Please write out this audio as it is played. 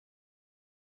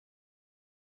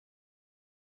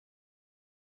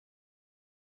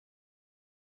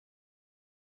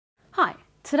Hi,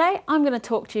 today I'm going to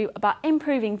talk to you about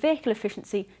improving vehicle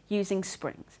efficiency using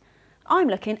springs. I'm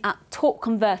looking at torque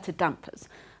converter dampers.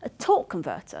 A torque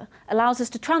converter allows us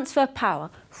to transfer power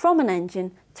from an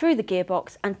engine through the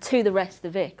gearbox and to the rest of the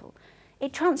vehicle.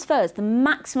 It transfers the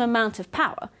maximum amount of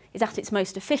power is at its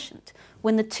most efficient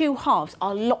when the two halves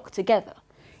are locked together.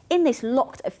 In this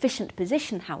locked efficient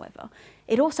position, however,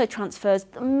 it also transfers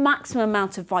the maximum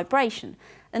amount of vibration,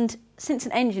 and since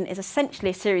an engine is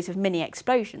essentially a series of mini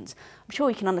explosions, I'm sure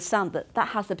you can understand that that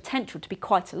has the potential to be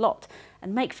quite a lot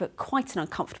and make for quite an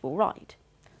uncomfortable ride.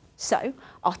 So,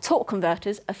 our torque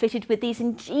converters are fitted with these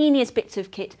ingenious bits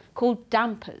of kit called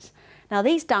dampers. Now,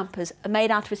 these dampers are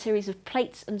made out of a series of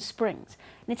plates and springs,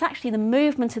 and it's actually the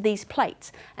movement of these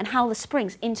plates and how the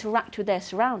springs interact with their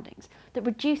surroundings that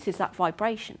reduces that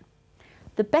vibration.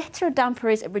 The better a damper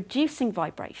is at reducing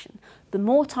vibration, the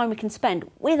more time we can spend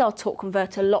with our torque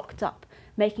converter locked up,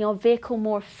 making our vehicle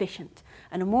more efficient.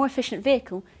 And a more efficient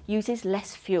vehicle uses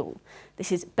less fuel.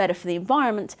 This is better for the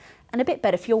environment and a bit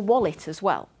better for your wallet as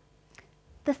well.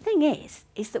 The thing is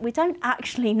that we don't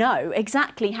actually know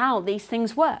exactly how these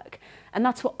things work, and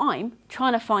that's what I'm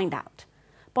trying to find out.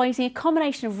 By using a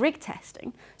combination of rig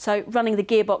testing, so running the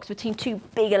gearbox between two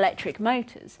big electric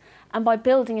motors, and by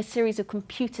building a series of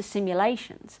computer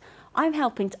simulations, I'm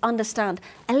helping to understand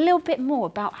a little bit more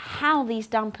about how these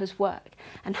dampers work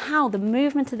and how the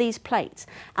movement of these plates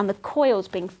and the coils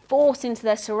being forced into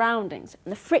their surroundings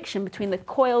and the friction between the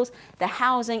coils, the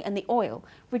housing and the oil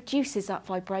reduces that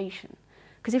vibration.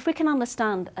 Because if we can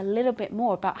understand a little bit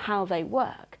more about how they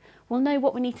work, we'll know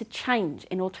what we need to change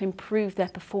in order to improve their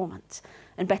performance.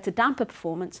 And better damper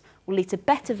performance will lead to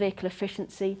better vehicle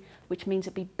efficiency, which means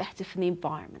it'll be better for the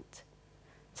environment.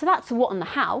 So that's the what and the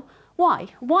how. Why?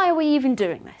 Why are we even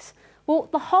doing this? Well,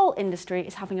 the whole industry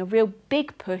is having a real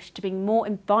big push to being more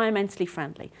environmentally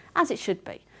friendly, as it should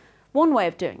be. One way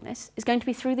of doing this is going to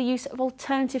be through the use of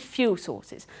alternative fuel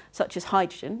sources, such as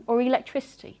hydrogen or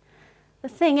electricity. The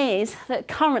thing is that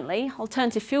currently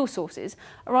alternative fuel sources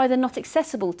are either not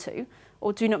accessible to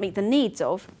or do not meet the needs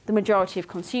of the majority of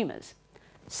consumers.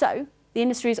 So the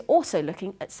industry is also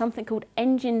looking at something called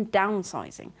engine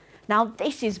downsizing. Now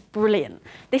this is brilliant.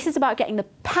 This is about getting the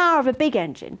power of a big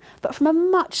engine, but from a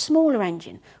much smaller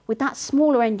engine with that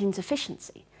smaller engine's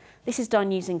efficiency. This is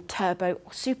done using turbo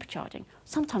or supercharging,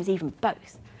 sometimes even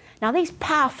both. Now these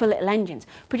powerful little engines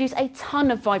produce a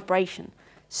ton of vibration.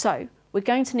 So we're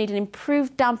going to need an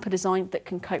improved damper design that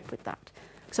can cope with that.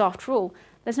 So after all,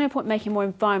 there's no point making a more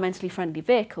environmentally friendly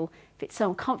vehicle if it's so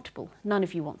uncomfortable none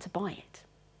of you want to buy it.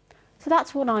 So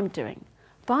that's what I'm doing.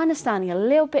 By understanding a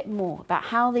little bit more about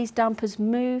how these dampers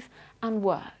move and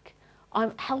work,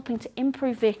 I'm helping to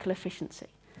improve vehicle efficiency.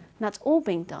 And that's all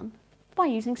being done by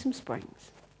using some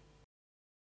springs.